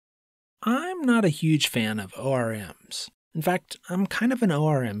I'm not a huge fan of ORMs. In fact, I'm kind of an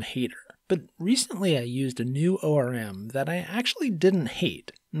ORM hater. But recently I used a new ORM that I actually didn't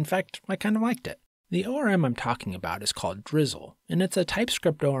hate. In fact, I kind of liked it. The ORM I'm talking about is called Drizzle, and it's a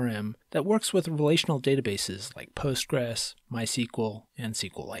TypeScript ORM that works with relational databases like Postgres, MySQL, and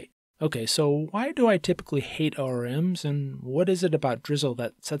SQLite. Okay, so why do I typically hate ORMs, and what is it about Drizzle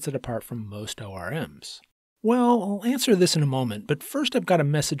that sets it apart from most ORMs? Well, I'll answer this in a moment, but first I've got a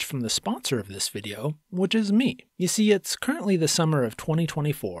message from the sponsor of this video, which is me. You see, it's currently the summer of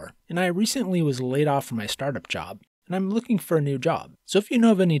 2024, and I recently was laid off from my startup job, and I'm looking for a new job. So if you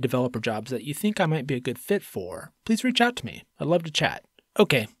know of any developer jobs that you think I might be a good fit for, please reach out to me. I'd love to chat.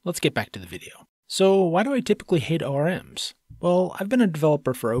 Okay, let's get back to the video. So why do I typically hate ORMs? Well, I've been a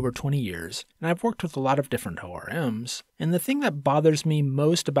developer for over 20 years, and I've worked with a lot of different ORMs, and the thing that bothers me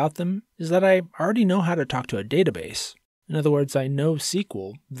most about them is that I already know how to talk to a database. In other words, I know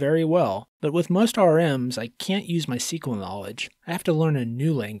SQL very well, but with most ORMs, I can't use my SQL knowledge. I have to learn a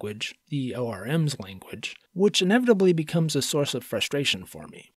new language, the ORM's language, which inevitably becomes a source of frustration for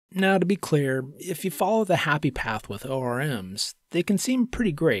me. Now, to be clear, if you follow the happy path with ORMs, they can seem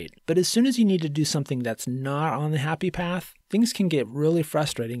pretty great, but as soon as you need to do something that's not on the happy path, things can get really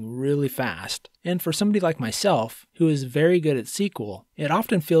frustrating really fast. And for somebody like myself, who is very good at SQL, it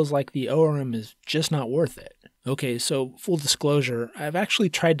often feels like the ORM is just not worth it. Okay, so full disclosure, I've actually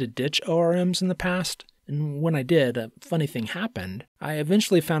tried to ditch ORMs in the past, and when I did, a funny thing happened. I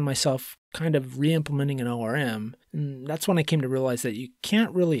eventually found myself kind of re-implementing an ORM, and that's when I came to realize that you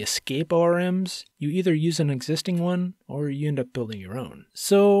can't really escape ORMs. You either use an existing one, or you end up building your own.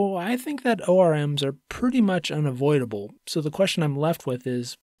 So I think that ORMs are pretty much unavoidable, so the question I'm left with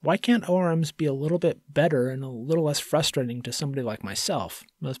is, why can't ORMs be a little bit better and a little less frustrating to somebody like myself,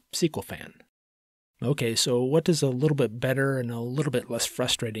 a SQL fan? Okay, so what does a little bit better and a little bit less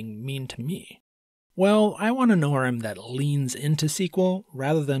frustrating mean to me? Well, I want an ORM that leans into SQL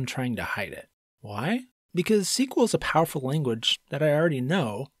rather than trying to hide it. Why? Because SQL is a powerful language that I already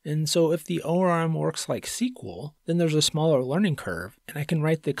know, and so if the ORM works like SQL, then there's a smaller learning curve, and I can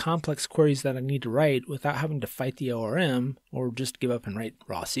write the complex queries that I need to write without having to fight the ORM or just give up and write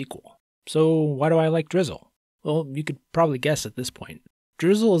raw SQL. So why do I like Drizzle? Well, you could probably guess at this point.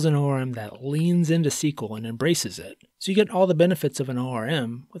 Drizzle is an ORM that leans into SQL and embraces it, so you get all the benefits of an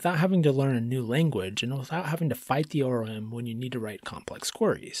ORM without having to learn a new language and without having to fight the ORM when you need to write complex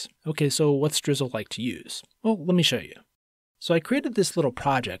queries. Okay, so what's Drizzle like to use? Well, let me show you. So I created this little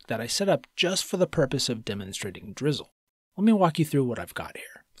project that I set up just for the purpose of demonstrating Drizzle. Let me walk you through what I've got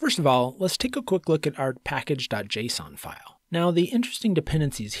here. First of all, let's take a quick look at our package.json file. Now, the interesting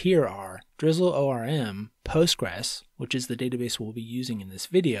dependencies here are Drizzle ORM, Postgres, which is the database we'll be using in this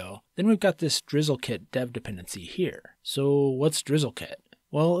video. Then we've got this Drizzle Kit dev dependency here. So what's Drizzle Kit?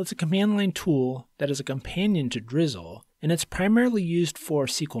 Well, it's a command line tool that is a companion to Drizzle, and it's primarily used for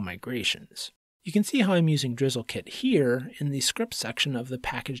SQL migrations. You can see how I'm using Drizzle Kit here in the script section of the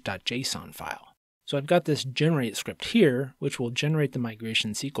package.json file. So I've got this generate script here, which will generate the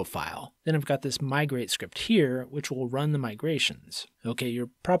migration SQL file. Then I've got this migrate script here, which will run the migrations. Okay,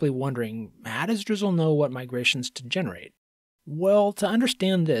 you're probably wondering, how does Drizzle know what migrations to generate? Well, to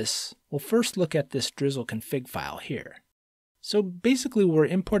understand this, we'll first look at this Drizzle config file here. So basically we're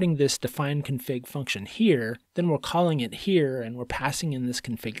importing this define config function here, then we're calling it here, and we're passing in this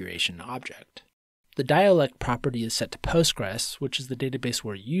configuration object. The dialect property is set to Postgres, which is the database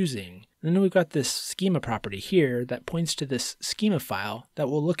we're using. And then we've got this schema property here that points to this schema file that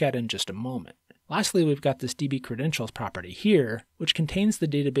we'll look at in just a moment. Lastly, we've got this DB credentials property here, which contains the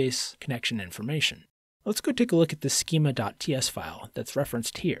database connection information. Let's go take a look at the schema.ts file that's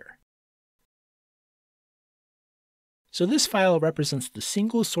referenced here. So this file represents the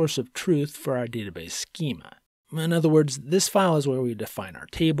single source of truth for our database schema. In other words, this file is where we define our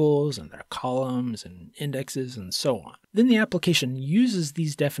tables and their columns and indexes and so on. Then the application uses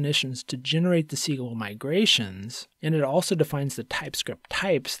these definitions to generate the SQL migrations, and it also defines the TypeScript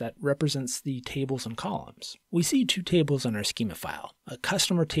types that represents the tables and columns. We see two tables in our schema file, a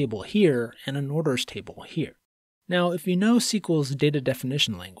customer table here and an orders table here. Now, if you know SQL's data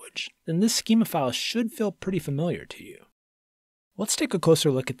definition language, then this schema file should feel pretty familiar to you. Let's take a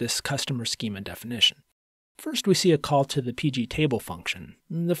closer look at this customer schema definition. First, we see a call to the pgtable function.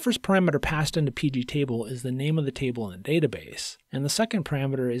 The first parameter passed into pgtable is the name of the table in the database, and the second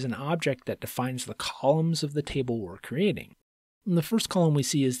parameter is an object that defines the columns of the table we're creating. And the first column we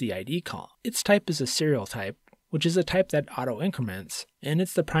see is the ID column. Its type is a serial type, which is a type that auto-increments, and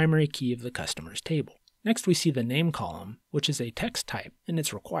it's the primary key of the customer's table. Next, we see the name column, which is a text type, and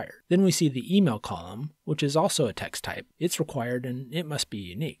it's required. Then we see the email column, which is also a text type. It's required, and it must be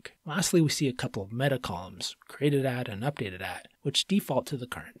unique. Lastly, we see a couple of meta columns, created at and updated at, which default to the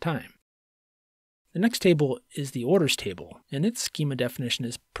current time. The next table is the orders table, and its schema definition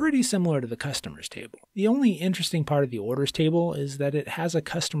is pretty similar to the customers table. The only interesting part of the orders table is that it has a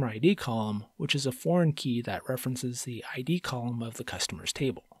customer ID column, which is a foreign key that references the ID column of the customers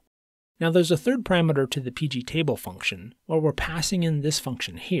table. Now there's a third parameter to the pgTable function, where we're passing in this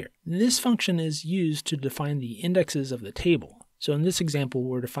function here. This function is used to define the indexes of the table. So in this example,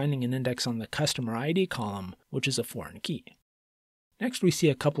 we're defining an index on the customer ID column, which is a foreign key. Next, we see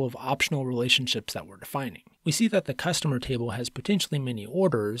a couple of optional relationships that we're defining. We see that the customer table has potentially many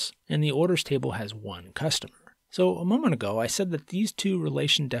orders, and the orders table has one customer. So a moment ago, I said that these two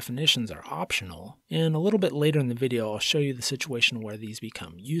relation definitions are optional, and a little bit later in the video, I'll show you the situation where these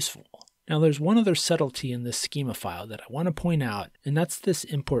become useful. Now there's one other subtlety in this schema file that I want to point out, and that's this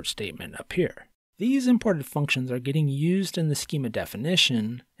import statement up here. These imported functions are getting used in the schema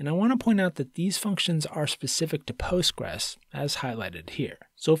definition, and I want to point out that these functions are specific to Postgres, as highlighted here.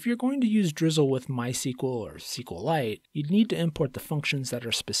 So if you're going to use Drizzle with MySQL or SQLite, you'd need to import the functions that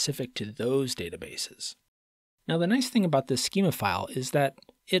are specific to those databases. Now the nice thing about this schema file is that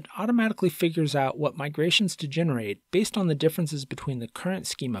it automatically figures out what migrations to generate based on the differences between the current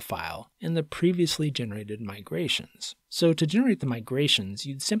schema file and the previously generated migrations. So to generate the migrations,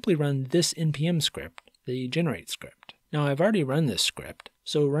 you'd simply run this npm script, the generate script. Now I've already run this script,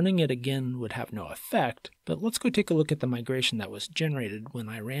 so running it again would have no effect, but let's go take a look at the migration that was generated when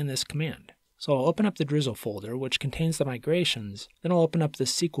I ran this command. So I'll open up the Drizzle folder, which contains the migrations, then I'll open up the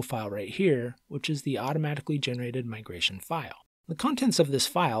SQL file right here, which is the automatically generated migration file. The contents of this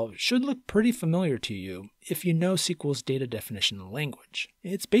file should look pretty familiar to you if you know SQL's data definition language.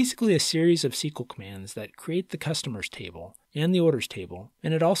 It's basically a series of SQL commands that create the customers table and the orders table,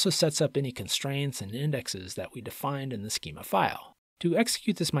 and it also sets up any constraints and indexes that we defined in the schema file. To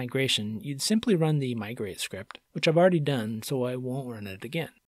execute this migration, you'd simply run the migrate script, which I've already done, so I won't run it again.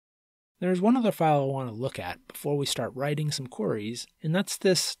 There's one other file I want to look at before we start writing some queries, and that's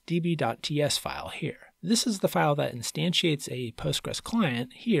this db.ts file here. This is the file that instantiates a Postgres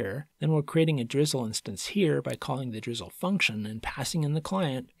client here, then we're creating a Drizzle instance here by calling the Drizzle function and passing in the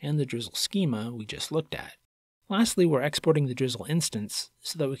client and the Drizzle schema we just looked at. Lastly, we're exporting the Drizzle instance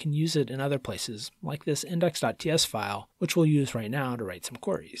so that we can use it in other places, like this index.ts file, which we'll use right now to write some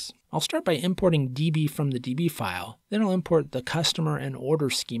queries. I'll start by importing db from the db file, then I'll import the customer and order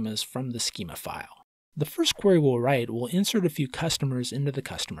schemas from the schema file. The first query we'll write will insert a few customers into the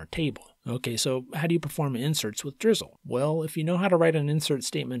customer table. Okay, so how do you perform inserts with Drizzle? Well, if you know how to write an insert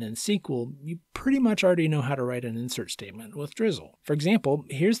statement in SQL, you pretty much already know how to write an insert statement with Drizzle. For example,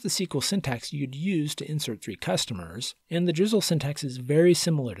 here's the SQL syntax you'd use to insert 3 customers, and the Drizzle syntax is very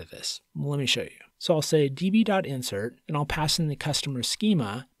similar to this. Let me show you. So I'll say db.insert, and I'll pass in the customer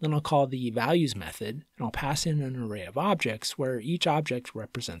schema, then I'll call the values method, and I'll pass in an array of objects where each object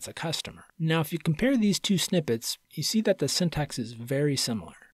represents a customer. Now if you compare these two snippets, you see that the syntax is very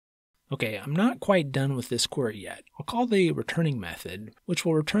similar. Okay, I'm not quite done with this query yet. I'll call the returning method, which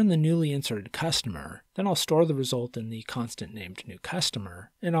will return the newly inserted customer, then I'll store the result in the constant named new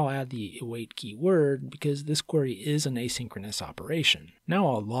customer, and I'll add the await keyword because this query is an asynchronous operation. Now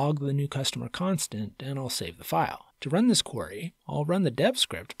I'll log the new customer constant and I'll save the file. To run this query, I'll run the dev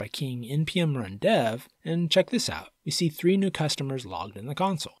script by keying npm run dev, and check this out. We see 3 new customers logged in the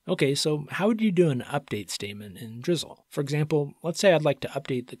console. Okay, so how would you do an update statement in Drizzle? For example, let's say I'd like to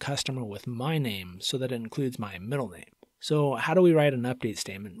update the customer with my name so that it includes my middle name. So how do we write an update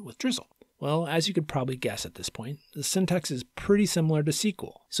statement with Drizzle? Well, as you could probably guess at this point, the syntax is pretty similar to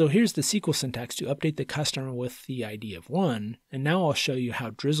SQL. So here's the SQL syntax to update the customer with the ID of 1, and now I'll show you how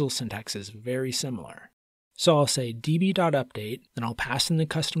Drizzle syntax is very similar. So I'll say db.update, then I'll pass in the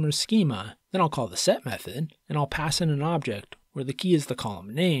customer's schema, then I'll call the set method, and I'll pass in an object where the key is the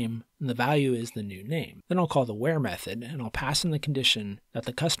column name, and the value is the new name. Then I'll call the where method, and I'll pass in the condition that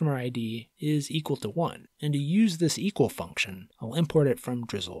the customer ID is equal to 1. And to use this equal function, I'll import it from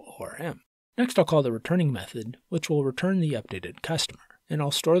Drizzle ORM. Next I'll call the returning method, which will return the updated customer. And I'll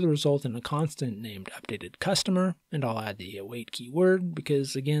store the result in a constant named updated customer, and I'll add the await keyword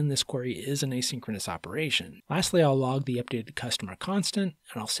because again this query is an asynchronous operation. Lastly, I'll log the updated customer constant,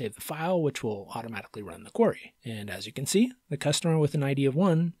 and I'll save the file, which will automatically run the query. And as you can see, the customer with an ID of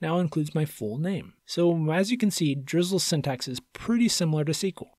 1 now includes my full name. So as you can see, Drizzle's syntax is pretty similar to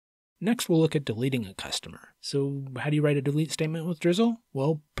SQL. Next we'll look at deleting a customer. So how do you write a delete statement with Drizzle?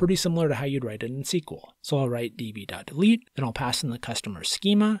 Well, pretty similar to how you'd write it in SQL. So I'll write db.delete, then I'll pass in the customer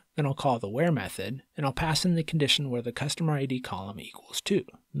schema, then I'll call the where method, and I'll pass in the condition where the customer ID column equals 2.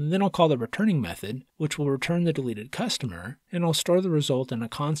 Then I'll call the returning method, which will return the deleted customer, and I'll store the result in a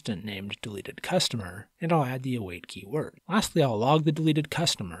constant named deleted customer, and I'll add the await keyword. Lastly, I'll log the deleted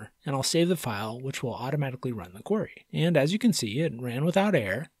customer, and I'll save the file, which will automatically run the query. And as you can see, it ran without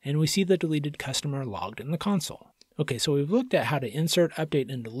error, and we see the deleted customer logged in the console. Okay, so we've looked at how to insert,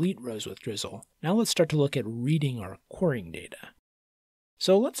 update, and delete rows with Drizzle. Now let's start to look at reading or querying data.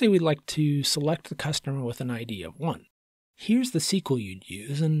 So let's say we'd like to select the customer with an ID of 1. Here's the SQL you'd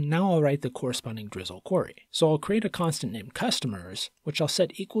use, and now I'll write the corresponding Drizzle query. So I'll create a constant named customers, which I'll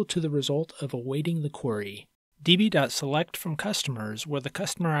set equal to the result of awaiting the query db.select from customers where the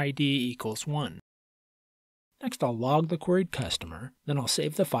customer ID equals 1. Next, I'll log the queried customer, then I'll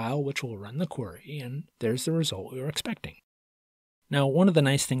save the file which will run the query, and there's the result we were expecting. Now, one of the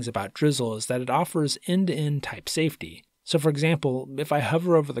nice things about Drizzle is that it offers end-to-end type safety. So for example, if I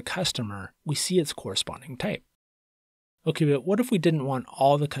hover over the customer, we see its corresponding type. Okay, but what if we didn't want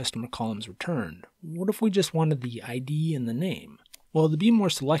all the customer columns returned? What if we just wanted the ID and the name? Well, to be more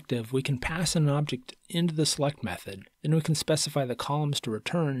selective, we can pass an object into the select method, then we can specify the columns to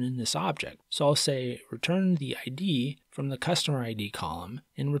return in this object. So I'll say return the ID from the customer ID column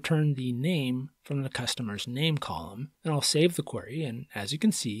and return the name from the customer's name column. Then I'll save the query, and as you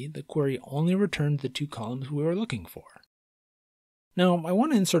can see, the query only returned the 2 columns we were looking for. Now, I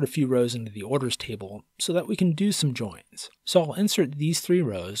want to insert a few rows into the orders table so that we can do some joins. So I'll insert these 3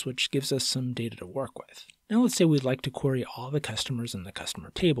 rows, which gives us some data to work with. Now let's say we'd like to query all the customers in the customer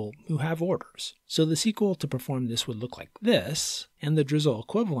table who have orders. So the SQL to perform this would look like this, and the Drizzle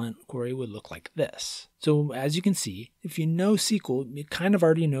equivalent query would look like this. So as you can see, if you know SQL, you kind of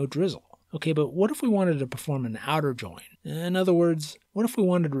already know Drizzle. Okay, but what if we wanted to perform an outer join? In other words, what if we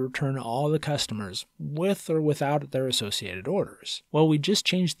wanted to return all the customers with or without their associated orders? Well, we just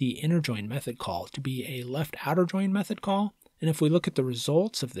changed the inner join method call to be a left outer join method call, and if we look at the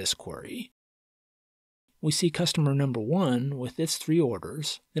results of this query, we see customer number 1 with its 3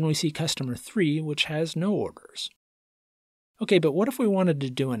 orders, then we see customer 3 which has no orders. Okay, but what if we wanted to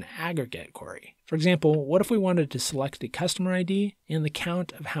do an aggregate query? For example, what if we wanted to select the customer ID and the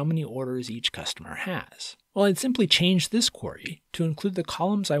count of how many orders each customer has? Well, I'd simply change this query to include the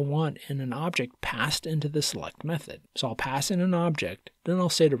columns I want in an object passed into the select method. So I'll pass in an object, then I'll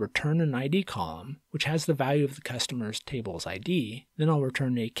say to return an ID column, which has the value of the customer's table's ID, then I'll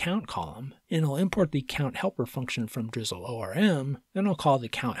return a count column, and I'll import the count helper function from Drizzle ORM, then I'll call the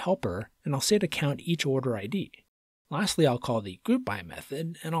count helper, and I'll say to count each order ID. Lastly, I'll call the group by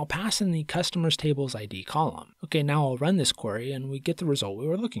method, and I'll pass in the customer's table's ID column. Okay, now I'll run this query, and we get the result we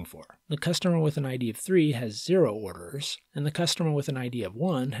were looking for. The customer with an ID of 3 has 0 orders, and the customer with an ID of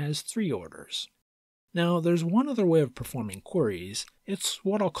 1 has 3 orders. Now, there's one other way of performing queries. It's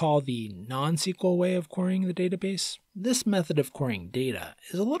what I'll call the non-SQL way of querying the database. This method of querying data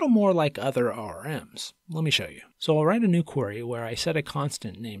is a little more like other ORMs. Let me show you. So I'll write a new query where I set a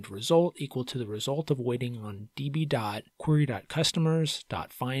constant named result equal to the result of waiting on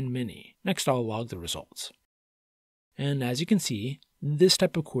db.query.customers.findMany. Next, I'll log the results. And as you can see, this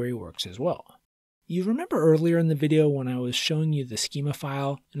type of query works as well. You remember earlier in the video when I was showing you the schema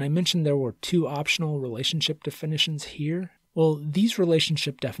file and I mentioned there were 2 optional relationship definitions here? Well, these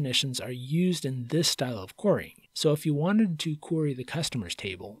relationship definitions are used in this style of querying. So if you wanted to query the customers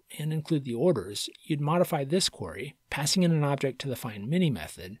table and include the orders, you'd modify this query, passing in an object to the findMany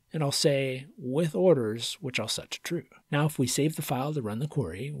method, and I'll say with orders, which I'll set to true. Now if we save the file to run the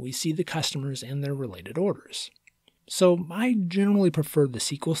query, we see the customers and their related orders. So I generally prefer the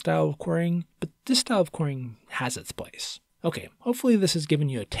SQL style of querying, but this style of querying has its place. Okay, hopefully this has given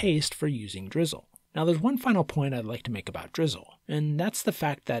you a taste for using Drizzle. Now there's one final point I'd like to make about Drizzle, and that's the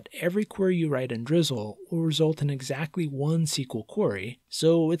fact that every query you write in Drizzle will result in exactly one SQL query,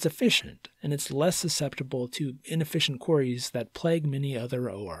 so it's efficient, and it's less susceptible to inefficient queries that plague many other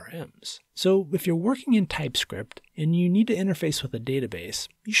ORMs. So if you're working in TypeScript and you need to interface with a database,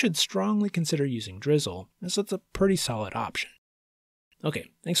 you should strongly consider using Drizzle, as it's a pretty solid option.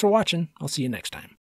 Okay, thanks for watching. I'll see you next time.